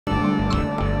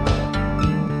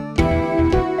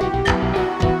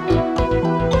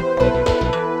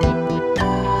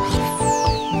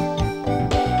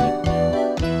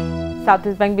South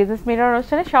east bank business mirror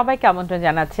অনুষ্ঠানে সবাইকে আমন্ত্রণ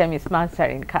জানাচ্ছি আমি ইসমাত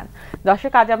জেরিন খান।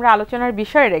 দর্শক, আজ আমরা আলোচনার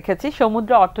বিষয় রেখেছি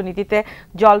সমুদ্র অর্থনীতিতে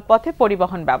জলপথে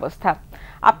পরিবহন ব্যবস্থা।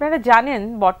 আপনারা জানেন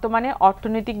বর্তমানে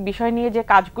অর্থনৈতিক বিষয় নিয়ে যে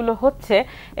কাজগুলো হচ্ছে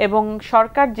এবং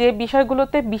সরকার যে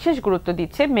বিষয়গুলোতে বিশেষ গুরুত্ব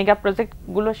দিচ্ছে, মেগা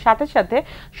প্রজেক্টগুলোর সাথে সাথে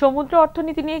সমুদ্র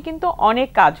অর্থনীতি নিয়ে কিন্তু অনেক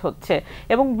কাজ হচ্ছে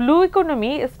এবং ব্লু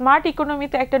ইকোনমি স্মার্ট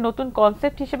ইকোনমিতে একটা নতুন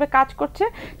কনসেপ্ট হিসেবে কাজ করছে।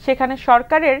 সেখানে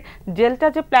সরকারের ডেল্টা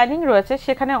যে প্ল্যানিং রয়েছে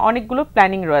সেখানে অনেকগুলো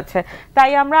প্ল্যানিং রয়েছে।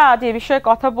 তাই আমরা আজ এ বিষয়ে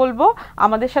কথা বলবো।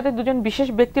 আমাদের সাথে দুজন বিশেষ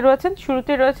ব্যক্তি রয়েছেন।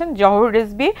 শুরুতে রয়েছেন জহর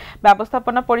রিজভী,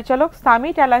 ব্যবস্থাপনা পরিচালক,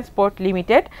 সামিট অ্যালায়েন্স পোর্ট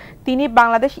লিমিটেড। তিনি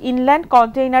Bangladesh inland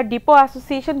container depot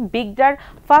association বিগডার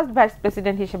first vice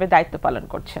president হিসেবে দায়িত্ব পালন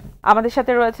করছেন। আমাদের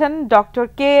সাথে রয়েছেন ডক্টর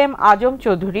কে এম আজম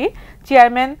চৌধুরী,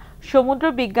 চেয়ারম্যান সমুদ্র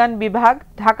বিজ্ঞান বিভাগ,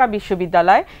 ঢাকা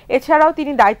বিশ্ববিদ্যালয়। এছাড়াও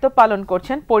তিনি দায়িত্ব পালন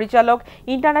করছেন পরিচালক,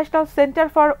 international centre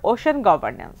for ocean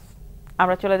governance.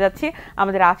 আমরা চলে যাচ্ছি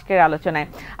আমাদের আজকের আলোচনায়।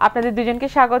 আপনাদের দুজনকে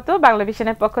স্বাগত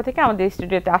বাংলাভিশনের পক্ষ থেকে আমাদের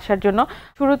স্টুডিওতে আসার জন্য।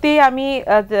 শুরুতেই আমি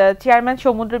চেয়ারম্যান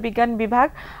সমুদ্র বিজ্ঞান বিভাগ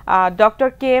ডক্টর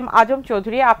কে এম আজম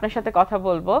চৌধুরী আপনার সাথে কথা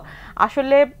বলবো।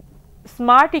 আসলে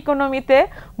স্মার্ট ইকোনমিতে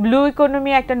ব্লু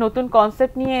ইকোনমি একটা নতুন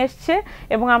কনসেপ্ট নিয়ে এসছে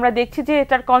এবং আমরা দেখছি যে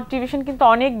এটার কন্ট্রিবিউশন কিন্তু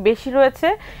অনেক বেশি রয়েছে।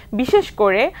 বিশেষ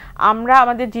করে আমরা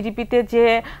আমাদের জিডিপিতে যে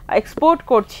এক্সপোর্ট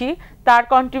করছি তার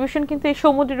কন্ট্রিবিউশন কিন্তু এই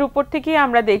সমুদ্রের উপর থেকেই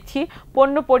আমরা দেখছি।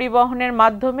 পণ্য পরিবহনের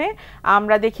মাধ্যমে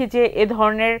আমরা দেখি যে এ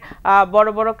ধরনের বড়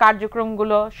বড়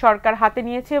কার্যক্রমগুলো সরকার হাতে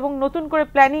নিয়েছে এবং নতুন করে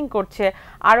প্ল্যানিং করছে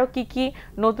আরও কি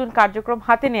নতুন কার্যক্রম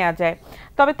হাতে নেওয়া যায়।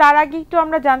 তবে তার আগে একটু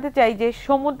আমরা জানতে চাই যে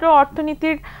সমুদ্র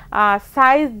অর্থনীতির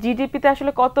সাইজ জিডিপিতে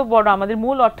আসলে কত বড় আমাদের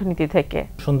মূল অর্থনীতি থেকে?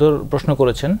 সুন্দর প্রশ্ন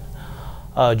করেছেন।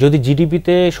 যদি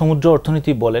জিডিপিতে সমুদ্র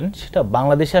অর্থনীতি বলেন, সেটা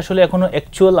বাংলাদেশে আসলে এখনো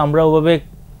অ্যাকচুয়াল আমরা ওভাবে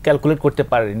ক্যালকুলেট করতে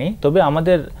পারিনি। তবে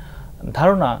আমাদের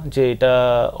ধারণা যে এটা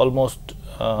অলমোস্ট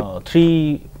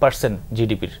 3%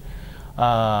 জিডিপির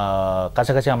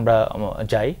কাছাকাছি আমরা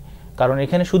যাই। কারণ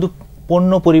এখানে শুধু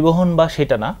পণ্য পরিবহন বা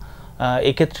সেটা না,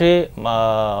 এক্ষেত্রে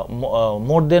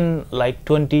মোর দেন লাইক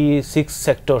 26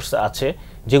 সেক্টরস আছে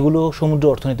যেগুলো সমুদ্র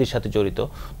অর্থনীতির সাথে জড়িত।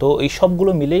 তো এই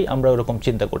সবগুলো মিলেই আমরা ওরকম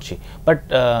চিন্তা করছি। বাট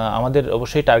আমাদের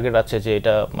অবশ্যই টার্গেট আছে যে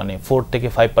এটা মানে 4 থেকে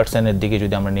 5%-এর দিকে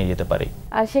যদি আমরা নিয়ে যেতে পারি।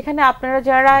 আর সেখানে আপনারা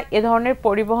যারা এ ধরনের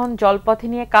পরিবহন জলপথে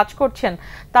নিয়ে কাজ করছেন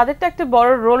তাদের তো একটা বড়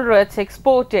রোল রয়েছে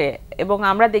এক্সপোর্টে, এবং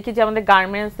আমরা দেখি যে আমাদের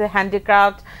গার্মেন্টস,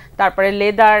 হ্যান্ডিক্রাফট, তারপরে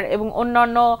লেদার এবং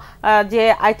অন্যান্য যে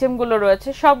আইটেমগুলো রয়েছে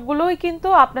সবগুলোই কিন্তু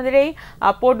আপনাদের এই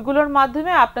পোর্টগুলোর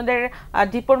মাধ্যমে, আপনাদের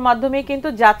ডিপোর মাধ্যমেই কিন্তু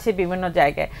যাচ্ছে বিভিন্ন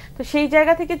জায়গায়। তো সেই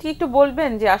জায়গা থেকে কি একটু বলবেন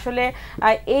যে আসলে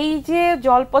এই যে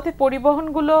জলপথে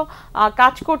পরিবহনগুলো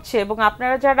কাজ করছে এবং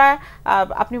আপনারা যারা,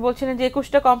 আপনি বলছিলেন যে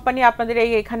 21টা কোম্পানি আপনাদের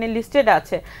এখানে লিস্টেড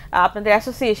আছে আপনাদের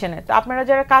অ্যাসোসিয়েশনে, তো আপনারা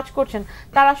যারা কাজ করছেন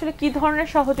তারা আসলে কি ধরনের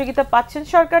সহযোগিতা পাচ্ছেন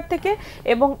সরকার থেকে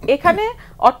এবং এখানে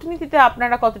অর্থনীতিতে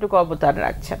আপনারা কতটুকু অবদান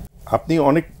রাখছেন? আপনি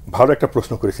অনেক ভালো একটা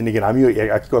প্রশ্ন করেছেন, এখানে আমিও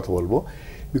একই কথা বলবো।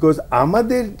 বিকজ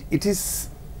আমাদের it is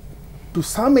to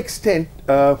some extent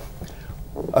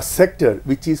a sector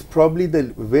which is probably the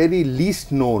very list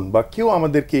known, বা কেউ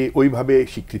আমাদেরকে ওইভাবে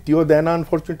স্বীকৃতিও দেয় না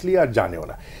আনফর্চুনেটলি, আর জানেও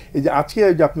না। এই যে আজকে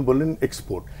যে আপনি বললেন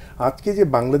এক্সপোর্ট, আজকে যে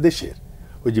বাংলাদেশের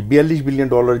ওই যে $42 বিলিয়ন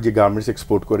যে গার্মেন্টস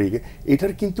এক্সপোর্ট করে,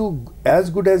 এটার কিন্তু as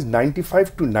good as 95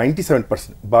 to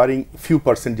 97%, বারিং few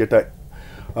percent যেটা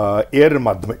এয়ারের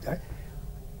মাধ্যমে যায়।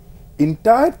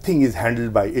 Entire thing is handle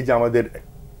by, এই যে আমাদের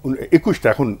 21টা,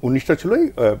 এখন 19টা ছিল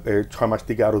 6 মাস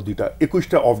থেকে আরও 2টা,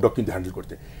 21টা অফ ডক কিন্তু হ্যান্ডেল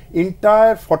করতে।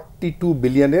 Entire 42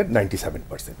 বিলিয়নের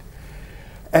 97%,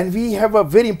 and we have a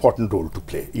very important role to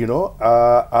play, YONO.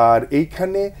 আর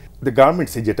এইখানে দ্য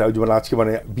গার্মেন্টসে যেটা যেমন আজকে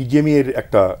মানে বিজিএমই এর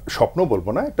একটা স্বপ্ন বলবো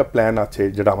না, একটা প্ল্যান আছে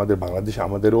যেটা আমাদের বাংলাদেশে,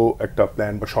 আমাদেরও একটা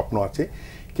প্ল্যান বা স্বপ্ন আছে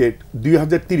যে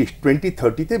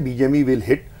 2030-2030-তে BGME will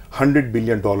hit $100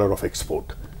 billion of export,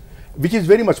 which is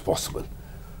very much possible.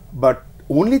 But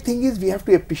only thing is we have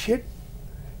to appreciate,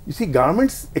 you see,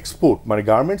 garments export মানে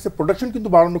গার্মেন্টস এর প্রোডাকশন কিন্তু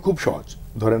বাড়ানো খুব সহজ।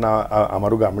 ধরেন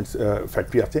আমারও গার্মেন্টস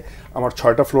ফ্যাক্টরি আছে, আমার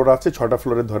 6টা ফ্লোর আছে, 6টা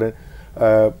ফ্লোরে ধরেন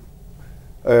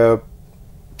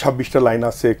 26টা লাইন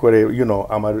আছে করে, ইউনো,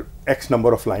 আমার এক্স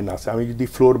নাম্বার অফ লাইন আছে। আমি যদি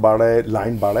ফ্লোর বাড়ায়,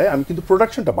 লাইন বাড়ায়, আমি কিন্তু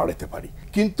প্রোডাকশনটা বাড়াতে পারি।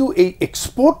 কিন্তু এই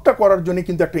এক্সপোর্টটা করার জন্য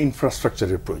কিন্তু একটা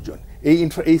ইনফ্রাস্ট্রাকচারের প্রয়োজন। এই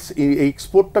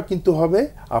এক্সপোর্টটা কিন্তু হবে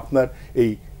আপনার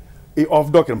এই অফ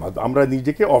ডকের মাধ্যমে। আমরা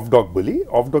নিজেকে অফ ডক বলি।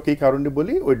 অফ ডক এই কারণে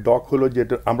বলি, ওই ডক হলো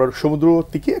যেটা আমরা সমুদ্র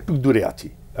থেকে একটু দূরে আছি,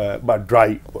 বা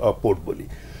ড্রাই পোর্ট বলি।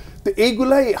 তো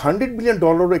এইগুলাই $100 বিলিয়ন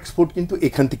এক্সপোর্ট কিন্তু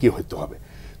এখান থেকে হতে হবে।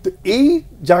 তো এই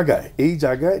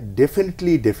জায়গায়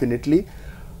ডেফিনেটলি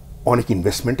অনেক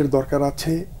ইনভেস্টমেন্টের দরকার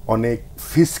আছে, অনেক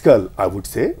fiscal, I would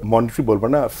say, monetary বলবো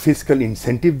না, ফিসকাল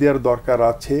ইনসেন্টিভ দেওয়ার দরকার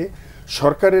আছে।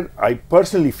 সরকারের, I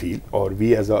personally feel, or we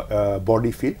as a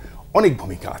body feel, অনেক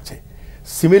ভূমিকা আছে।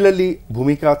 সিমিলারলি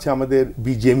ভূমিকা আছে আমাদের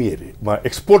বিজিএমই এর বা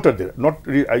এক্সপোর্টারদের, not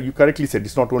you correctly shed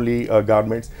it's not only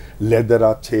garments, leather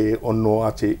আছে, অন্য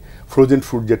আছে, ফ্রোজেন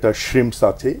ফ্রুট যেটা শ্রিম্পস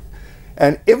আছে,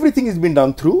 and everything is bin done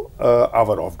through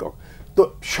hour of doc. তো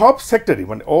সব সেক্টরই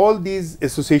মানে অল দিজ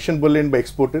অ্যাসোসিয়েশন বললেন বা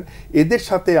এক্সপোর্টার, এদের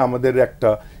সাথে আমাদের একটা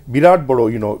বিরাট বড়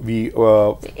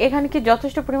এখানে কি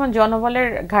যথেষ্ট পরিমাণ জনবলের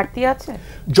ঘাটতি আছে?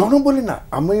 জনবলে না,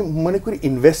 আমি মনে করি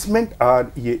ইনভেস্টমেন্ট আর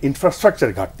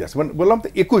ইনফ্রাস্ট্রাকচার ঘাটতি আছে। মানে বললাম তো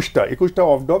 21টা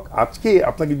অফ ডক। আজকে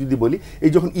আপনাকে যদি বলি,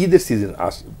 এই যখন ঈদের সিজন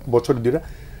বছর দুটা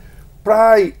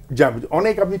প্রায়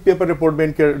অনেক আপনি পেপারে পড়বেন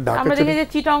আমরা দেখি যে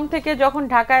চিটং থেকে যখন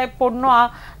ঢাকায় পণ্য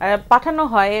পাঠানো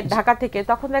হয় ঢাকা থেকে,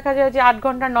 তখন দেখা যায় যে 8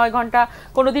 ঘন্টা 9 ঘন্টা,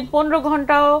 কোনোদিন 15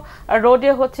 ঘন্টাও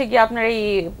রোডে হচ্ছে গিয়ে আপনার এই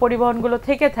পরিবহনগুলো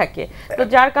থেকে থাকে। তো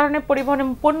যার কারণে পরিবহনে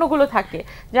পণ্যগুলো থাকে,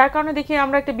 যার কারণে দেখি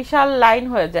আমরা একটা বিশাল লাইন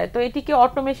হয়ে যায়। তো এটি কি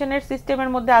অটোমেশনের সিস্টেমের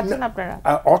মধ্যে আছেন আপনারা?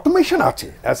 অটোমেশন আছে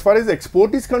as far age export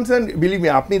is concern. Believe me,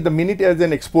 আপনি the minute as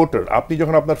an exporter, আপনি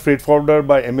যখন আপনার ফ্রেট ফরওয়ার্ডার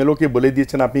বা এমএলও কে বলে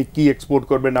দিয়েছেন আপনি কি এক্সপোর্ট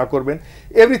করবেন না করবেন,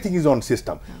 এভরিথিং ইজ অন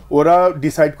সিস্টেম। ওরা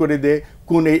ডিসাইড করে দেয়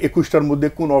কোন এই 21টার মধ্যে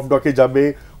কোন অফ ডকে যাবে,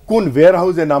 কোন ওয়্যার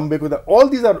হাউসে নামবে কোথায়। All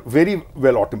these are very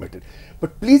well automated.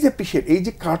 But please appreciate, এই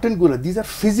যে কার্টনগুলো, দিজ আর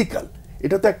ফিজিক্যাল।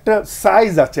 এটা তো একটা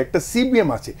সাইজ আছে, একটা সিবিএম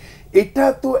আছে। এটা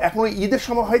তো এখন ঈদের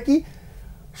সময় হয় কি,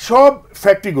 সব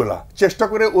ফ্যাক্টরিগুলা চেষ্টা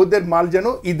করে ওদের মাল যেন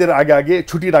ঈদের আগে আগে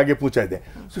ছুটির আগে পৌঁছায় দেয়।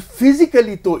 সো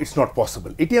ফিজিক্যালি তো ইটস নট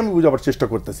পসিবল। এটি আমি বোঝাবার চেষ্টা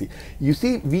করতেছি। You C,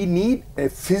 we need a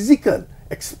physical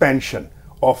expansion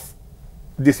of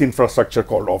this infrastructure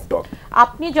called off doc.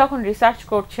 আপনি যখন রিসার্চ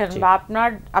করছেন বা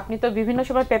আপনি তো বিভিন্ন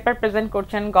সময় পেপার প্রেজেন্ট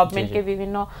করছেন, গভর্নমেন্টকে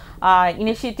বিভিন্ন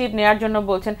ইনিশিয়েটিভ নেওয়ার জন্য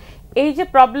বলছেন, এই যে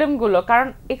প্রবলেমগুলো, কারণ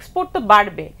এক্সপোর্ট তো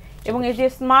বাড়বে এবং এই যে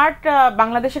স্মার্ট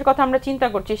বাংলাদেশের কথা আমরা চিন্তা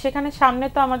করছি, সেখানে সামনে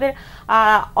তো আমাদের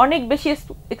অনেক বেশি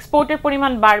এক্সপোর্টের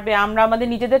পরিমাণ বাড়বে। আমরা আমাদের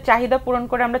নিজেদের চাহিদা পূরণ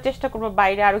করে আমরা চেষ্টা করব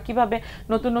বাইরে আরও কিভাবে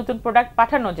নতুন নতুন প্রোডাক্ট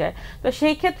পাঠানো যায়। তো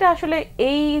সেই ক্ষেত্রে আসলে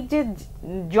এই যে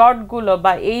জটগুলো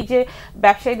বা এই যে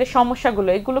ব্যবসায়ীদের সমস্যাগুলো,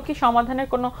 এগুলো কি সমাধানের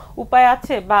কোনো উপায়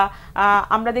আছে? বা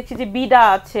আমরা দেখছি যে বিডা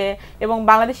আছে এবং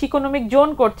বাংলাদেশ ইকোনমিক জোন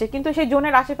করছে, কিন্তু সেই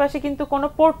জোনের আশেপাশে কিন্তু কোনো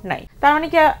পোর্ট নাই। তার মানে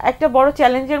কি একটা বড়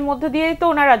চ্যালেঞ্জের মধ্যে দিয়েই তো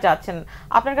ওনারা যাচ্ছেন।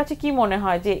 আপনার কাছে কি মনে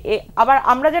হয় যে আবার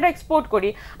আমরা যারা এক্সপোর্ট করি,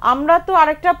 আমরা তো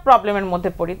আরেকটা প্রবলেমের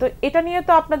মধ্যে পড়ি? তো এটা নিয়ে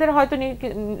তো আপনাদের হয়তো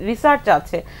রিসার্চ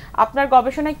আছে, আপনার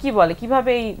গবেষণায় কি বলে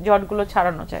কিভাবে এই জটগুলো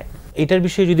ছাড়ানো যায়? এটার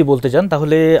বিষয়ে যদি বলতে চান,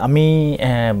 তাহলে আমি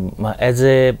অ্যাজ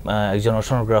একজন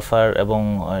ওশানোগ্রাফার এবং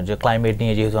যে ক্লাইমেট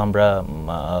নিয়ে যেহেতু আমরা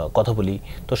কথা বলি,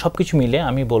 তো সব কিছু মিলে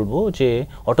আমি বলবো যে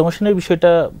অটোমেশনের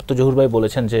বিষয়টা তো জহুর ভাই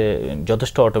বলেছেন যে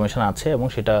যথেষ্ট অটোমেশন আছে এবং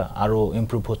সেটা আরও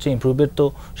ইমপ্রুভ হচ্ছে, ইমপ্রুভের তো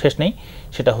শেষ নেই,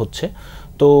 সেটা হচ্ছে।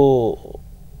 তো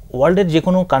ওয়ার্ল্ডের যে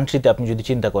কোনো কান্ট্রিতে আপনি যদি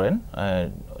চিন্তা করেন,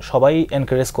 সবাই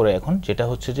এনকারেজ করে এখন, যেটা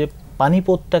হচ্ছে যে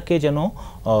পানিপথটাকে যেন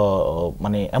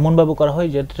মানে এমনভাবে করা হয়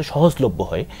যেটা সহজলভ্য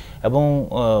হয় এবং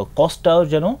কস্টটাও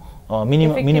যেন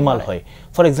মিনিমাল হয়।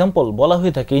 ফর এক্সাম্পল, বলা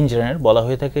হয়ে থাকে, ইঞ্জিনিয়ার বলা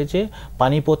হয়ে থাকে যে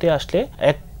পানিপথে আসলে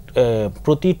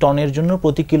প্রতি টনের জন্য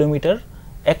প্রতি কিলোমিটার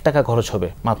 1 টাকা খরচ হবে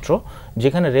মাত্র,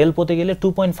 যেখানে রেলপথে গেলে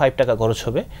 2.5 টাকা খরচ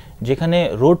হবে, যেখানে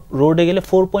রোডে গেলে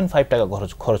 4.5 টাকা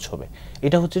খরচ হবে।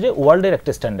 এটা হচ্ছে যে ওয়ার্ল্ডের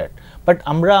একটা স্ট্যান্ডার্ড। বাট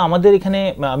আমরা আমাদের এখানে,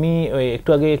 আমি একটু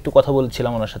আগে একটু কথা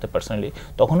বলছিলাম ওনার সাথে পার্সোনালি,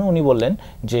 তখনও উনি বললেন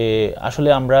যে আসলে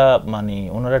আমরা মানে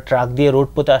ওনারা ট্রাক দিয়ে রোড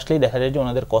পথে আসলেই দেখা যায় যে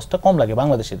ওনাদের কস্টটা কম লাগে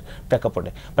বাংলাদেশের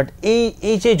প্রেক্ষাপটে। বাট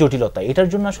এই যে জটিলতা, এটার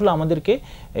জন্য আসলে আমাদেরকে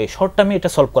শর্ট টার্মে এটা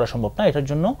সলভ করা সম্ভব না। এটার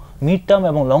জন্য মিড টার্ম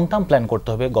এবং লং টার্ম প্ল্যান করতে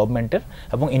হবে গভর্নমেন্টের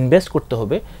এবং ইনভেস্ট করতে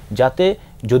হবে, যাতে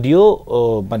যদিও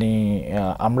মানে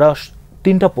আমরা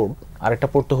 3টা পোর্ট, আরেকটা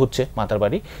পোর্ট তো হচ্ছে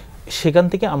মাতারবাড়ি, সেখান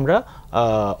থেকে আমরা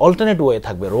অল্টারনেট ওয়ে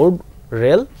থাকবে, রোড,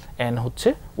 রেল অ্যান্ড হচ্ছে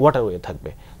ওয়াটারওয়ে থাকবে।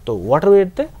 তো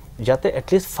ওয়াটারওয়েতে যাতে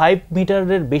অ্যাটলিস্ট 5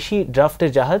 মিটারের বেশি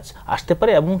ড্রাফটের জাহাজ আসতে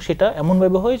পারে এবং সেটা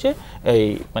এমনভাবে হয় যে এই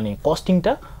মানে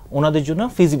কস্টিংটা ওনাদের জন্য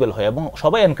ফিজিবল হয় এবং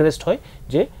সবাই এনকারেজড হয়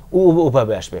যে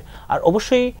ওভাবে আসবে। আর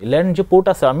অবশ্যই ল্যান্ড যে পোর্ট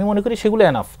আছে আমি মনে করি সেগুলো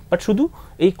এনাফ, বাট শুধু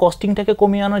এই কস্টিংটাকে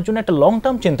কমিয়ে আনার জন্য একটা লং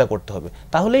টার্ম চিন্তা করতে হবে,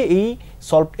 তাহলে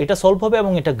এটা সলভ হবে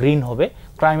এবং এটা গ্রিন হবে,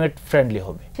 ক্লাইমেট ফ্রেন্ডলি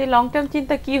হবে। সেই লং টার্ম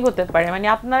চিন্তা কি হতে পারে? মানে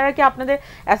আপনারা কি আপনাদের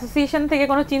অ্যাসোসিয়েশন থেকে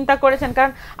কোনো চিন্তা করেছেন?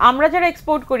 কারণ আমরা যারা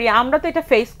এক্সপোর্ট করি আমরা তো এটা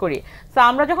ফেস করি। তো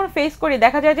আমরা যখন ফেস করি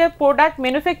দেখা যায় যে প্রোডাক্ট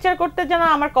ম্যানুফ্যাকচার করতে যেন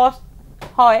আমার কস্ট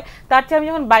হয়, তার চেয়ে আমি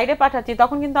যখন বাইরে পাঠাচ্ছি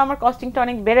তখন কিন্তু আমার কস্টিংটা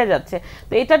অনেক বেড়ে যাচ্ছে।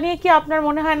 তো এটা নিয়ে কি আপনার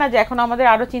মনে হয় না যে এখন আমাদের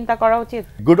আরো চিন্তা করা উচিত?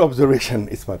 গুড অবজারভেশন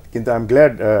ইসমাত, কিন্তু আই এম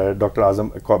গ্ল্যাড ডক্টর আজম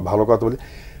ভালো কথা বলে।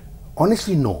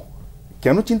 অনেস্টলি নো,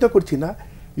 কেন চিন্তা করছি না,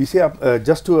 ইসে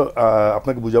জাস্ট টু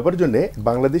আপনাকে বোঝাবার জন্য,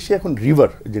 বাংলাদেশে এখন রিভার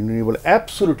যে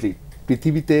অ্যাবসোলুটলি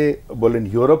পৃথিবীতে বলেন,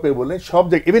 ইউরোপে বলেন, সব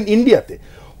জায়গায়, ইভেন ইন্ডিয়াতে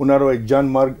ওনারও এক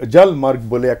জলমার্গ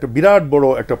বলে একটা বিরাট বড়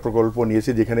একটা প্রকল্প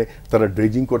নিয়েছে, যেখানে তারা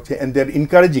ড্রেজিং করছে and they R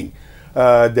encouraging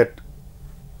that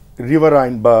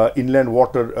riverine বা ইনল্যান্ড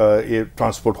ওয়াটার এর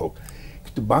ট্রান্সপোর্ট হোক।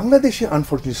 কিন্তু বাংলাদেশে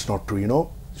আনফর্চুনেটলি ইটস নট ট্রু।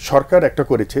 সরকার একটা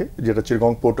করেছে, যেটা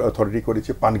চিরগং পোর্ট অথরিটি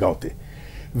করেছে পানগাঁওতে।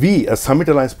 We, as Summit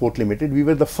Alliance Port Limited, we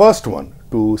were the first one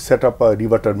to set up a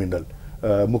river terminal,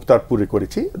 মুক্তারপুরে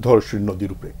করেছি, ধরশুরী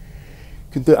নদীর উপরে।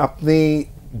 কিন্তু আপনি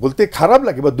বলতে খারাপ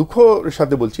লাগে বা দুঃখের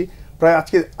সাথে বলছি, প্রায়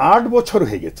আজকে 8 বছর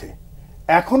হয়ে গেছে,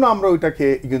 এখনো আমরা ওইটাকে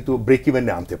কিন্তু ব্রেক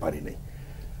ইভেনে আনতে পারি নাই।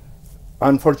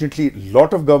 Unfortunately,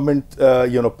 lot of government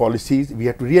policies we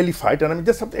have to really fight. And I mean,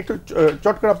 just একটু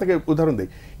চট করে আপনাকে উদাহরণ দেই।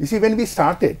 You see, when we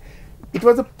started, it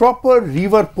was a proper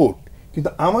river port, কিন্তু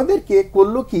আমাদেরকে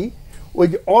করলো কি, ওই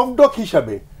যে অফ ডক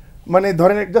হিসাবে, মানে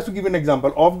ধরেন just to give an example,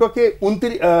 of ডকে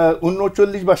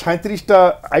 39 বা 37টা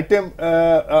আইটেম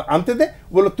আনতে দে,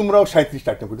 বললো তোমরাও 37টা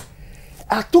আইটেম করো।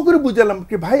 এত করে বুঝালাম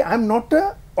কি ভাই, I am not a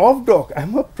of doc, I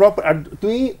am a proper. আর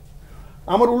তুমি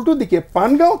আমার উল্টো দিকে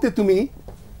পানগাঁওতে তুমি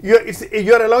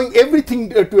you R allowing everything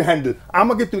to handle,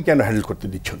 আমাকে তুমি কেন হ্যান্ডেল করতে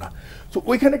দিচ্ছ না? সো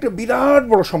ওইখানে একটা বিরাট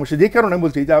বড় সমস্যা। যে কারণে আমি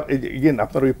বলছি যে এগেন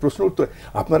আপনার ওই প্রশ্ন উত্তর,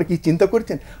 আপনারা কি চিন্তা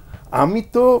করেছেন? আমি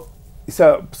তো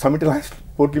summit alliance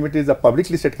port limited is a public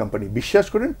listed company. বিশ্বাস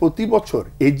করেন প্রতি বছর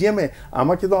এজিএমে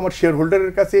আমাকে তো আমার শেয়ার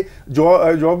হোল্ডারের কাছে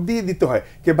জবাব দিয়ে দিতে হয়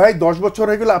যে ভাই 10 বছর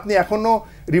হয়ে গেল আপনি এখনও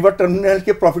রিভার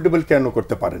টার্মিনালকে প্রফিটেবল কেন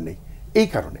করতে পারেন নাই। এই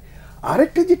কারণে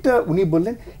আরেকটা যেটা উনি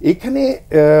বললেন, এখানে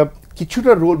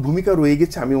কিছুটা ভূমিকা রয়ে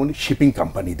গেছে আমি অনেক শিপিং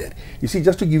কোম্পানিদের। EC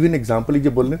just to give an example,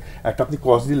 যে বললেন একটা আপনি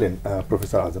কজ দিলেন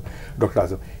প্রফেসর আজম, ডক্টর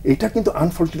আজম, এটা কিন্তু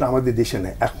আনফর্চুনেট আমাদের দেশে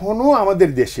নেই এখনও। আমাদের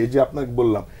দেশে যে আপনাকে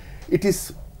বললাম, it is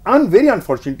very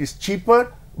unfortunate, it is cheaper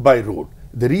by road.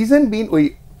 The reason being, ওই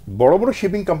বড় বড়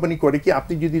শিপিং কোম্পানি করে কি,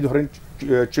 আপনি যদি ধরেন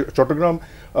চট্টগ্রাম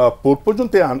পোর্ট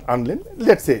পর্যন্ত আনলেন,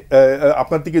 লেটস সে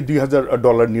আপনার থেকে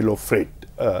 $2000 নিল ফ্রেট,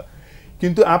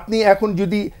 কিন্তু আপনি এখন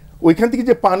যদি ওইখান থেকে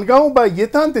যে পানগাঁও বা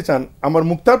ইয়েতে আনতে চান, আমার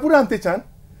মুক্তারপুরে আনতে চান,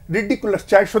 রিডিকুলাস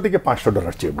 $400 থেকে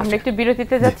 $500 চেয়ে। আমরা একটু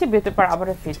বিরতিতে যাচ্ছি, বিরতির পর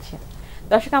আবারও ফিরছি।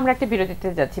 দর্শক, আমরা একটা বিরতিতে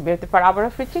যাচ্ছি, বিরতির পর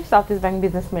আবারও ফিরছি south east bank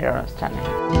business mirror অনুষ্ঠানে।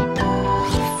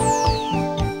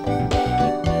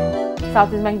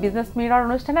 South east bank business mirror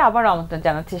অনুষ্ঠানে আবার আমন্ত্রণ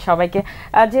জানাচ্ছি সবাইকে।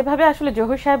 যেভাবে আসলে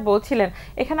জহুর সাহেব বলছিলেন,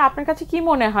 এখানে আপনার কাছে কি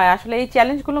মনে হয় আসলে এই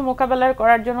চ্যালেঞ্জগুলো মোকাবেলা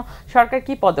করার জন্য সরকার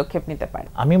কি পদক্ষেপ নিতে পারে?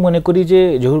 আমি মনে করি যে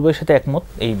জহুর ভাইয়ের সাথে একমত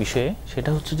এই বিষয়ে। সেটা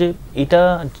হচ্ছে যে এটা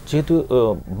যেহেতু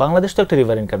বাংলাদেশ তো একটা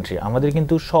রিভারিং কান্ট্রি, আমাদের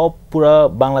কিন্তু সব পুরা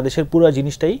বাংলাদেশের পুরা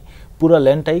জিনিসটাই, পুরা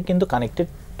ল্যান্ডটাই কিন্তু কানেক্টেড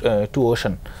টু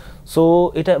ওশান। সো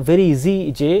এটা ভেরি ইজি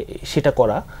যে সেটা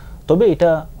করা, তবে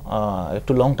এটা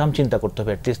একটু লং টার্ম চিন্তা করতে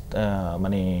হবে। অ্যাটলিস্ট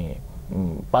মানে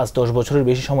 5-10 বছরের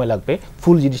বেশি সময় লাগবে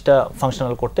ফুল জিনিসটা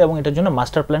ফাংশনাল করতে, এবং এটার জন্য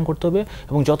মাস্টার প্ল্যান করতে হবে,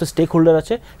 এবং যত স্টেক হোল্ডার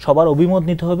আছে সবার অভিমত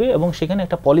নিতে হবে, এবং সেখানে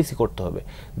একটা পলিসি করতে হবে।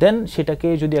 দেন সেটাকে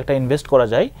যদি একটা ইনভেস্ট করা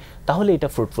যায়, তাহলে এটা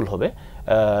ফ্রুটফুল হবে,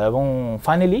 এবং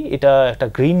ফাইনালি এটা একটা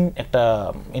গ্রিন একটা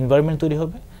এনভায়রনমেন্ট তৈরি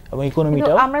হবে, এবং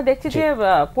ইকোনমিটাও। আমরা দেখছি যে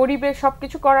পরিবেশ,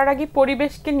 সবকিছু করার আগে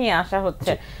পরিবেশকে নিয়ে আসা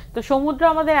হচ্ছে। তো সমুদ্র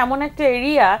আমাদের এমন একটা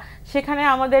এরিয়া, সেখানে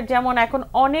আমাদের যেমন এখন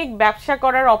অনেক ব্যবসা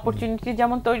করার অপরচুনিটি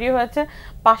যেমন তৈরি হয়েছে,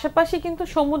 পাশাপাশি কিন্তু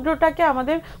সমুদ্রটাকে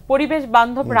আমাদের পরিবেশ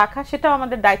বান্ধব রাখা, সেটাও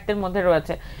আমাদের দায়িত্বের মধ্যে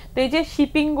রয়েছে। তো এই যে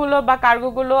শিপিংগুলো বা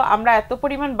কার্গোগুলো আমরা এত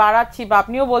পরিমাণ বাড়াচ্ছি, বা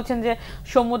আপনিও বলছেন যে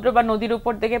সমুদ্র বা নদীর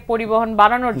উপর থেকে পরিবহন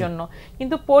বাড়ানোর জন্য,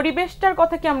 কিন্তু পরিবেশটার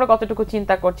কথা কি আমরা কতটুকু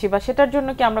চিন্তা করছি, বা সেটার জন্য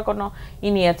কি আমরা কোনো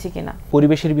নিয়েছি কিনা?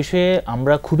 পরিবেশের বিষয়ে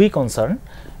আমরা খুবই কনসার্ন,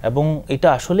 এবং এটা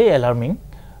আসলে অ্যালার্মিং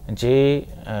যে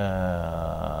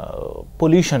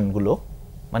পলিউশনগুলো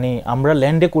মানে আমরা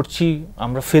ল্যান্ডে করছি,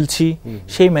 আমরা ফেলছি,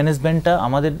 সেই ম্যানেজমেন্টটা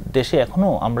আমাদের দেশে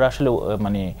এখনও আমরা আসলে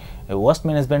মানে ওয়েস্ট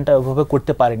ম্যানেজমেন্টটা ওইভাবে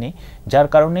করতে পারিনি, যার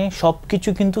কারণে সব কিছু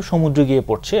কিন্তু সমুদ্রে গিয়ে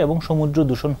পড়ছে এবং সমুদ্র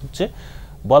দূষণ হচ্ছে।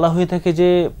 বলা হয়ে থাকে যে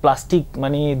প্লাস্টিক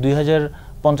মানে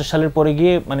 2050 সালের পরে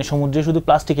গিয়ে মানে সমুদ্রে শুধু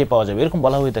প্লাস্টিকে পাওয়া যাবে, এরকম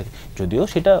বলা হয়ে থাকে, যদিও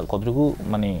সেটা কতটুকু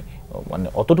মানে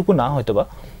অতটুকু না হয়তো বা,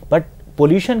 বাট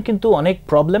পলিউশন কিন্তু অনেক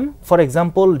প্রবলেম। ফর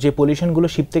এক্সাম্পল, যে পলিউশনগুলো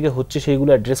শিপ থেকে হচ্ছে সেইগুলো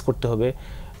অ্যাড্রেস করতে হবে।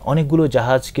 অনেকগুলো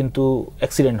জাহাজ কিন্তু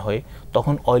অ্যাক্সিডেন্ট হয়,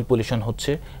 তখন অয়েল পলিউশন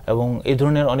হচ্ছে, এবং এই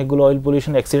ধরনের অনেকগুলো অয়েল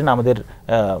পলিউশন অ্যাক্সিডেন্ট আমাদের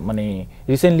মানে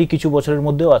রিসেন্টলি কিছু বছরের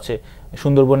মধ্যেও আছে।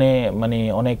 সুন্দরবনে মানে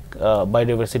অনেক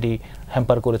বায়োডাইভার্সিটি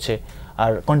হ্যাম্পার করেছে,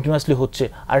 আর কন্টিনিউয়াসলি হচ্ছে।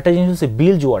 আরেকটা জিনিস হচ্ছে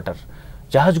বিলজ ওয়াটার।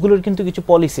 জাহাজগুলোর কিন্তু কিছু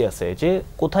পলিসি আছে যে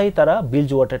কোথায় তারা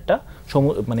বিলজ ওয়াটারটা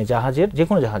মানে জাহাজের, যে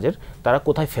কোনো জাহাজের তারা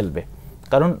কোথায় ফেলবে,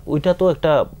 কারণ ওইটা তো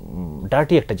একটা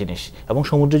ডার্টি একটা জিনিস এবং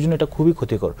সমুদ্রের জন্য এটা খুবই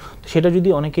ক্ষতিকর। সেটা যদি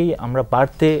অনেকেই আমরা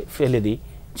বাড়তে ফেলে দিই,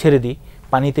 ছেড়ে দিই,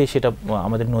 পানিতে সেটা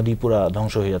আমাদের নদী পুরা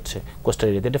ধ্বংস হয়ে যাচ্ছে কোস্টাল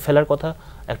এরিয়াতে। এটা ফেলার কথা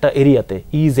একটা এরিয়াতে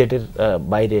ইজেডের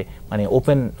বাইরে, মানে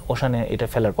ওপেন ওশানে এটা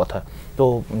ফেলার কথা। তো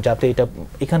যাতে এটা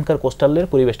এখানকার কোস্টালের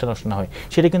পরিবেশটা নষ্ট না হয়,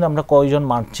 সেটা কিন্তু আমরা কয়জন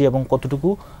মারছি এবং কতটুকু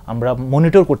আমরা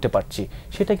মনিটর করতে পারছি,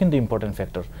 সেটা কিন্তু ইম্পর্টেন্ট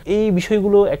ফ্যাক্টর। এই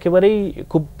বিষয়গুলো একেবারেই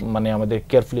খুব মানে আমাদের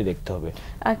কেয়ারফুলি দেখতে হবে।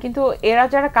 কিন্তু এরা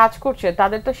যারা কাজ করছে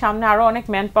তাদের তো সামনে আরো অনেক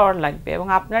ম্যান পাওয়ার লাগবে, এবং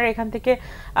আপনারা এখান থেকে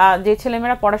যে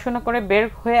ছেলেমেয়েরা পড়াশোনা করে বের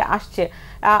হয়ে আসছে,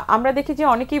 আমরা দেখি যে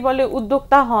অনেকেই বলে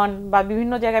উদ্যোক্তা হন বা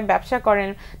বিভিন্ন জায়গায় ব্যবসা করেন,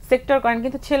 সেক্টর করেন,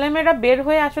 কিন্তু ছেলেমেয়েরা বের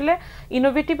হয়ে আসলে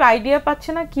ইনোভেটিভ আইডিয়া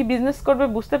পাচ্ছে না, কি বিজনেস করবে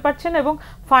বুঝতে পারছে না, এবং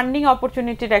ফান্ডিং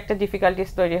অপরচুনিটির একটা ডিফিকাল্টিস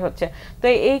তৈরি হচ্ছে। তো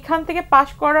এইখান থেকে পাশ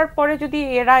করার পরে যদি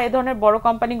এরা এ ধরনের বড়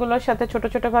কোম্পানিগুলোর সাথে ছোট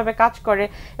ছোটভাবে কাজ করে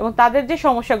এবং তাদের যে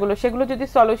সমস্যাগুলো সেগুলো যদি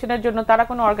সলিউশনের জন্য তারা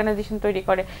কোনো অর্গানাইজেশন তৈরি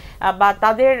করে বা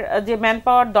তাদের যে ম্যান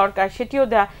পাওয়ার দরকার সেটিও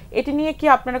দেয়া, এটি নিয়ে কি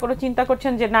আপনারা কোনো চিন্তা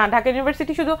করছেন যে না ঢাকা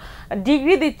ইউনিভার্সিটি শুধু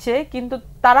ডিগ্রি দিচ্ছে কিন্তু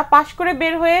তারা পাশ করে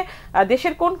বের হয়ে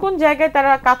দেশের কোন কোন জায়গায়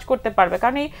তারা কাজ করতে পারবে?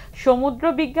 কারণ এই সমুদ্র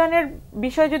বিজ্ঞানের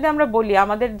বিষয় যদি আমরা বলি,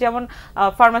 আমাদের যেমন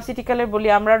ফার্মাসিউটিক্যালের বলি,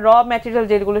 আমরা র ম্যাটেরিয়াল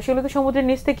যেগুলো সেগুলো তো সমুদ্রের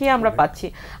নিচ থেকেই আমরা পাচ্ছি।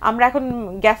 আমরা এখন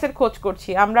গ্যাসের খোঁজ করছি,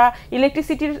 আমরা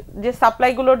ইলেকট্রিসিটির যে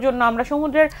সাপ্লাইগুলোর জন্য আমরা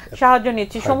সমুদ্রের সাহায্য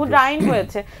নিচ্ছি, সমুদ্র আইন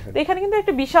হয়েছে। তো এখানে কিন্তু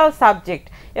একটা বিশাল সাবজেক্ট,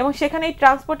 এবং সেখানে এই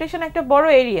ট্রান্সপোর্টেশন একটা বড়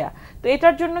এরিয়া। তো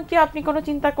এটার জন্য কি আপনি কোনো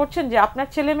চিন্তা করছেন যে আপনার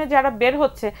ছেলে মেয়ে যারা বের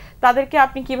হচ্ছে তাদেরকে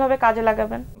আপনি কিভাবে কাজে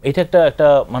লাগাবেন? এটা একটা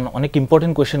মানে অনেক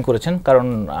ইম্পর্টেন্ট কোয়েশ্চেন করেছেন, কারণ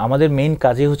আমাদের মেইন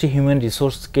কাজই হচ্ছে হিউম্যান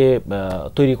রিসোর্সকে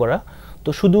তৈরি করা। তো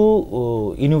শুধু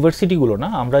ইউনিভার্সিটিগুলো না,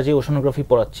 আমরা যে ওশানোগ্রাফি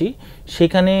পড়াচ্ছি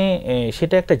সেখানে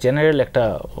সেটা একটা জেনারেল একটা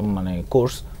মানে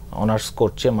কোর্স, অনার্স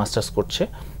করছে, মাস্টার্স করছে।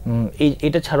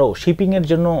 এটা ছাড়াও শিপিংয়ের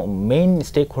জন্য মেইন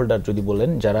স্টেক হোল্ডার যদি বলেন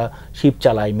যারা শিপ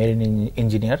চালায়, মেরিন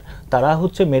ইঞ্জিনিয়ার, তারা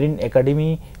হচ্ছে মেরিন একাডেমি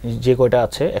যে কয়টা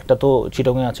আছে, একটা তো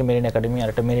চিটংয়ে আছে মেরিন একাডেমি, আর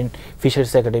একটা মেরিন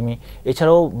ফিশারিজ একাডেমি।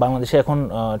 এছাড়াও বাংলাদেশে এখন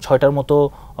 6টার মতো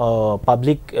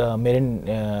পাবলিক মেরিন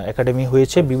একাডেমি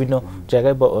হয়েছে, বিভিন্ন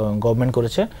জায়গায় গভর্নমেন্ট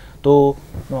করেছে। তো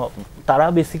তারা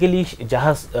বেসিক্যালি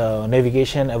জাহাজ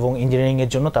নেভিগেশন এবং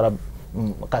ইঞ্জিনিয়ারিংয়ের জন্য তারা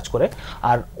কাজ করে।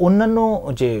 আর অন্যান্য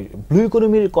যে ব্লু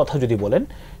ইকোনমির কথা যদি বলেন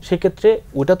সেক্ষেত্রে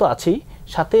ওটা তো আছেই,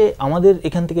 সাথে আমাদের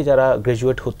এখান থেকে যারা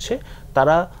গ্র্যাজুয়েট হচ্ছে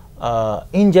তারা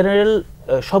ইন জেনারেল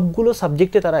সবগুলো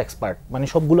সাবজেক্টে তারা এক্সপার্ট, মানে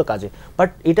সবগুলো কাজে। বাট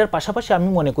এটার পাশাপাশি আমি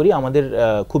মনে করি আমাদের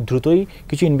খুব দ্রুতই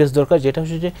কিছু ইনভেস্ট দরকার, যেটা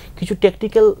হচ্ছে যে কিছু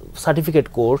টেকনিক্যাল সার্টিফিকেট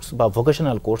কোর্স বা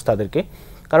ভোকেশনাল কোর্স তাদেরকে,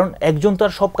 কারণ একজন তো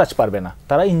আর সব কাজ পারবে না।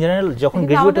 তারা ইন জেনারেল যখন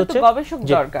গ্র্যাজুয়েট হচ্ছে, গবেষক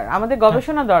দরকার, আমাদের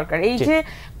গবেষণা দরকার। এই যে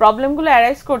প্রবলেমগুলো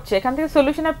অ্যারাইজ করছে এখান থেকে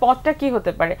সলিউশনের পথটা কি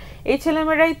হতে পারে, এই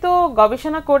ছেলেমেয়েরাই তো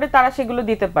গবেষণা করে তারা সেগুলো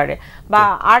দিতে পারে, বা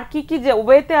আর কি কি যে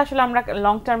ওয়েতে আসলে আমরা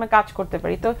লং টার্মে কাজ করতে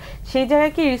পারি। তো সেই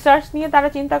জায়গায় কি রিসার্চ নিয়ে তারা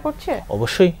চিন্তা করছে?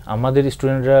 অবশ্যই আমাদের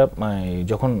স্টুডেন্টরা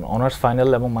যখন অনার্স ফাইনাল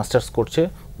এবং মাস্টার্স করছে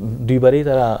দুইবারই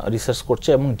তারা রিসার্চ করছে,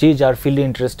 এবং যে যার ফিল্ডে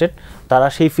ইন্টারেস্টেড তারা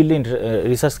সেই ফিল্ডে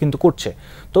রিসার্চ কিন্তু করছে।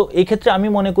 তো এই ক্ষেত্রে আমি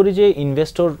মনে করি যে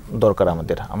ইনভেস্টর দরকার,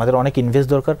 আমাদের অনেক ইনভেস্ট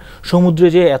দরকার। সমুদ্রে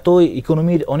যে এত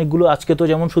ইকোনমির অনেকগুলো, আজকে তো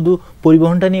যেমন শুধু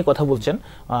পরিবহনটা নিয়ে কথা বলছেন,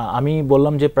 আমি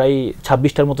বললাম যে প্রায়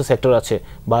 26টার মতো সেক্টর আছে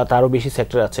বা তারও বেশি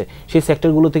সেক্টর আছে। সেই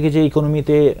সেক্টরগুলো থেকে যে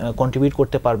ইকোনমিতে কন্ট্রিবিউট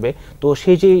করতে পারবে, তো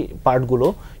সেই যে পার্টগুলো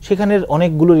সেখানের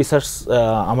অনেকগুলো রিসার্চ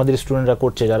আমাদের স্টুডেন্টরা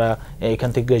করছে যারা এখান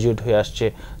থেকে গ্র্যাজুয়েট হয়ে আসছে।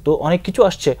 তো অনেক কিছু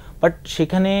আসছে, বাট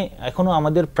সেখানে এখনও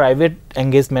আমাদের প্রাইভেট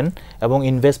এঙ্গেজমেন্ট এবং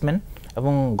ইনভেস্টমেন্ট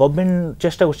এবং গভর্নমেন্ট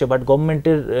চেষ্টা করছে, বাট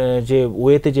গভর্নমেন্টের যে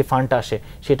ওয়েতে যে ফান্ডটা আসে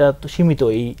সেটা তো সীমিত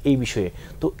এই বিষয়ে।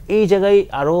 তো এই জায়গায়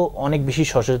আরও অনেক বেশি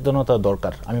সচেতনতা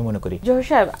দরকার আমি মনে করি। জহির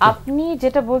সাহেব, আপনি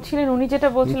যেটা বলছিলেন, উনি যেটা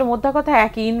বলছিলেন, মোদ্দা কথা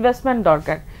একই, ইনভেস্টমেন্ট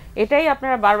দরকার। এটাই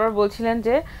আপনারা বারবার বলছিলেন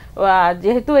যে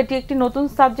যেহেতু এটি একটি নতুন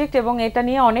সাবজেক্ট এবং এটা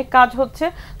নিয়ে অনেক কাজ হচ্ছে,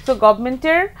 তো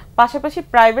গভর্নমেন্টের পাশাপাশি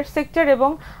প্রাইভেট সেক্টর এবং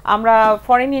আমরা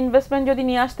ফরেন ইনভেস্টমেন্ট যদি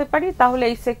নিয়ে আসতে পারি তাহলে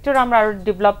এই সেক্টর আমরা আরও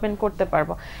ডেভেলপমেন্ট করতে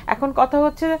পারবো। এখন কথা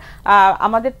হচ্ছে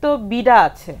আমাদের তো বিডা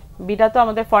আছে, বিডা তো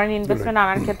আমাদের ফরেন ইনভেস্টমেন্ট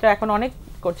আনার ক্ষেত্রে এখন অনেক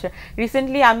করছে।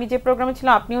 রিসেন্টলি আমি যে প্রোগ্রামে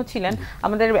ছিলাম, আপনিও ছিলেন,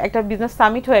 আমাদের একটা বিজনেস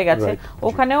সামিট হয়ে গেছে,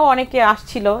 ওখানেও অনেকে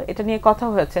আসছিল, এটা নিয়ে কথা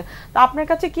হয়েছে। তো আপনার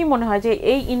কাছে কি মনে হয় যে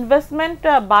এই ইনভেস্টমেন্ট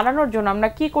বাড়ানোর জন্য আমরা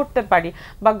কি করতে পারি,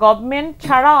 বা গভর্নমেন্ট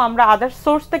ছাড়াও আমরা আদার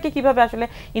সোর্স থেকে কিভাবে আসলে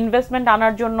ইনভেস্টমেন্ট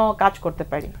আনার জন্য কাজ করতে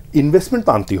পারি? ইনভেস্টমেন্ট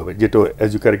তো আনতেই হবে, যেটা অ্যাজ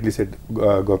ইউ কারেক্টলি সেড,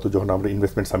 গত যখন আমরা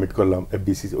ইনভেস্টমেন্ট সামিট করলাম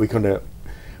এফবিসি, ওইখানে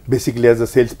basically as a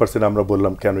sales person আমরা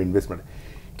বললাম কেন ইনভেস্টমেন্ট।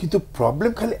 কিন্তু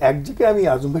প্রবলেম খালি এক জায়গায়, আমি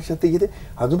আজম ভাইয়ের সাথে গিয়ে,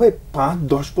 আজম ভাই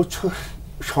 5-10 বছর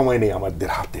সময় নেই আমাদের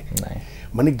হাতে।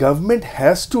 মানে government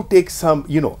has to take some,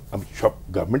 আমি সব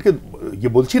গভর্নমেন্টকে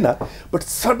বলছি না, but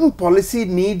certain policy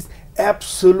needs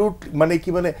absolute,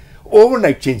 মানে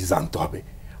ওভারনাইট চেঞ্জেস আনতে হবে।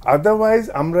 আদারওয়াইজ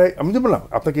আমি তো বললাম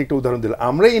আপনাকে একটা উদাহরণ দিলাম,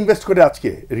 আমরাই ইনভেস্ট করে আজকে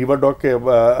রিভার ডকে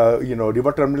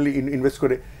রিভার টার্মিনালে ইনভেস্ট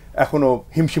করে এখনও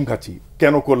হিমশিম খাচ্ছি,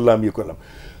 কেন করলাম, করলাম।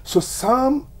 So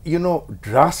some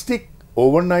drastic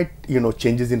overnight,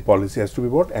 changes in policy has to be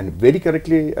brought, and very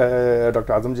correctly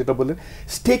Dr. Azam যেটা বললেন,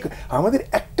 আমাদের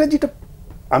একটা যেটা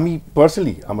আমি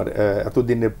পার্সোনালি আমার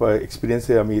এতদিনের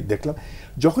এক্সপিরিয়েন্সে আমি দেখলাম,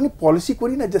 যখনই পলিসি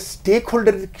করি না, যে স্টেক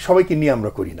হোল্ডার সবাইকে নিয়ে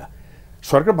আমরা করি না।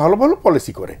 সরকার ভালো ভালো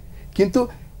পলিসি করে, কিন্তু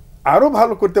আরও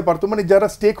ভালো করতে পারতো, মানে যারা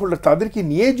স্টেক হোল্ডার তাদেরকে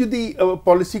নিয়ে যদি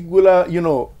পলিসিগুলা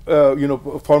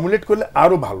ফর্মুলেট করলে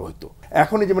আরও ভালো হতো।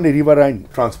 এখন এই যে মানে রিভার আইন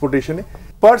ট্রান্সপোর্টেশনে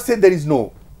পার সে দের ইজ নো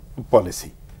পলিসি।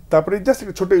 তারপরে জাস্ট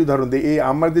একটা ছোটো উদাহরণ দিই, এই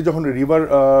আমাদের যখন রিভার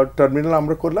টার্মিনাল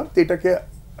আমরা করলাম, তো এটাকে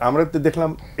আমরা তো দেখলাম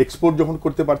এক্সপোর্ট যখন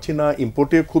করতে পারছি না,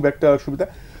 ইম্পোর্টে খুব একটা সুবিধা,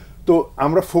 তো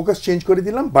আমরা ফোকাস চেঞ্জ করে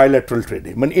দিলাম বায়োল্যাটারাল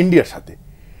ট্রেডে, মানে ইন্ডিয়ার সাথে।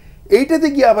 এইটাতে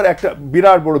গিয়ে আবার একটা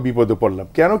বিরাট বড় বিপদে পড়লাম।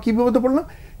 কেন কি বিপদে পড়লাম?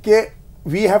 কে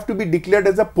we have to be declared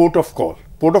as a port of call.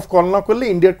 Port of call না করলে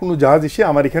ইন্ডিয়ার কোনো জাহাজ এসে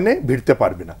আমার এখানে ভিড়তে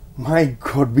পারবে না। মাই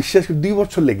গড, বিশ্বাস 2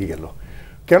 বছর লেগে গেল।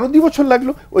 কেন 2 বছর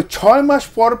লাগলো? ওই 6 মাস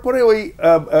পর পরে ওই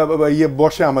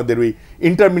বসে আমাদের ওই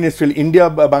ইন্টারমিনিস্ট্রিয়াল ইন্ডিয়া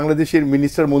বাংলাদেশের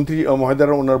মিনিস্টার মন্ত্রী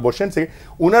মহোদয়রা ওনার বসেন,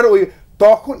 ওনার ওই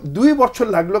তখন 2 বছর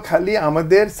লাগলো খালি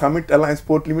আমাদের summit alliance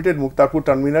port limited Muktarpur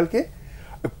টার্মিনালকে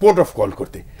port of call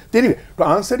করতে। Two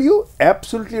answer you,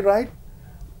 absolutely right,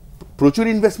 প্রচুর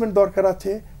ইনভেস্টমেন্ট দরকার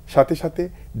আছে, সাথে সাথে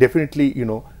ডেফিনেটলি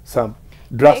সাম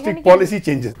ড্রাস্টিক পলিসি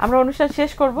চেঞ্জেস। আমরা অনুষ্ঠান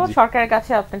শেষ করব, সরকারের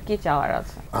কাছে আপনার কি চাওয়ার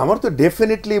আছে? আমার তো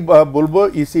ডেফিনেটলি বলবো,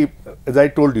 EC age I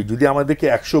told you, যদি আমাদেরকে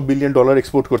 $100 বিলিয়ন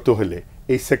এক্সপোর্ট করতে হলে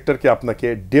এই সেক্টরকে আপনাকে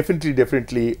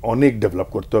ডেফিনেটলি অনেক ডেভেলপ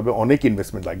করতে হবে, অনেক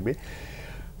ইনভেস্টমেন্ট লাগবে।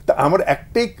 তা আমার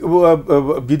একটাই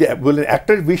যদি বলেন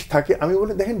একটা উইশ থাকে, আমি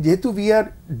বলি দেখেন, যেহেতু we are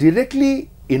directly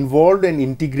involved and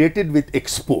integrated with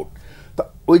export, তা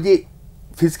ওই যে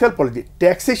ফিজিক্যাল পলিসি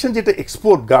ট্যাক্সেশন যেটা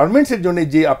এক্সপোর্ট গার্মেন্টসের জন্য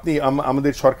যে আপনি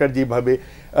আমাদের সরকার যেভাবে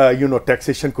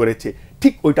ট্যাক্সেশন করেছে,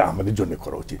 ঠিক ওইটা আমাদের জন্য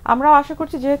করা উচিত। আমরা আশা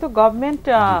করছি, যেহেতু গভর্নমেন্ট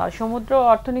সমুদ্র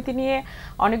অর্থনীতি নিয়ে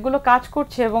অনেকগুলো কাজ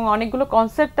করছে এবং অনেকগুলো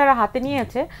কনসেপ্ট তারা হাতে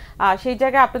নিয়েছে, সেই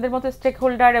জায়গায় আপনাদের মতো স্টেক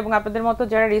হোল্ডার এবং আপনাদের মতো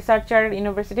যারা রিসার্চার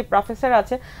ইউনিভার্সিটি প্রফেসর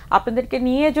আছে, আপনাদেরকে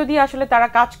নিয়ে যদি আসলে তারা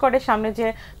কাজ করে, সামনে যে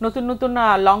নতুন নতুন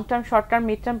long term, short term,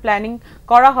 mid term planning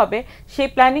করা হবে, সেই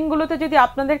প্ল্যানিংগুলোতে যদি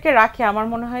আপনাদেরকে রাখে, আমার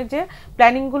মনে হয় যে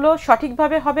প্ল্যানিংগুলো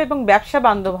সঠিকভাবে হবে এবং ব্যবসা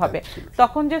বান্ধব হবে।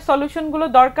 তখন যে সলিউশনগুলো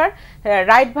দরকার,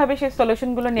 রাইটভাবে সেই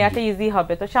সলিউশনগুলো নেওয়াটা ইজি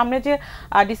হবে। তো সামনে যে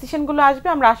ডিসিশনগুলো আসবে,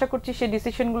 আমরা আশা করছি সেই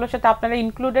ডিসিশনগুলোর সাথে আপনারা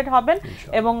ইনক্লুডেড হবেন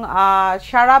এবং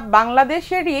সারা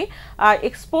বাংলাদেশেরই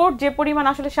এক্সপোর্ট যে পরিমাণ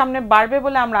আসলে সামনে বাড়বে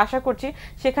বলে আমরা আশা করছি,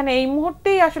 সেখানে এই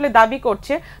মুহূর্তেই আসলে দাবি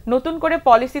করছে নতুন করে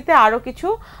পলিসিতে আরও কিছু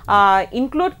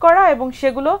ইনক্লুড করা এবং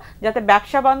সেগুলো যাতে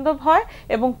ব্যবসা বান্ধব হয়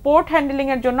এবং পোর্ট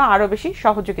হ্যান্ডেলিংয়ের জন্য আরও বেশি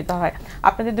সহযোগিতা হয়।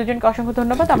 আপনাদের দুজনকে অসংখ্য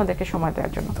ধন্যবাদ আমাদেরকে সময়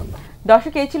দেওয়ার জন্য।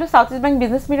 দর্শক, এই ছিল south east bank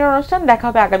business mirror অনুষ্ঠান। দেখা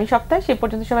হবে আগামী সপ্তাহে। সে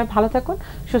পর্যন্ত সবাই ভালো থাকুন,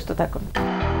 সুস্থ থাকুন।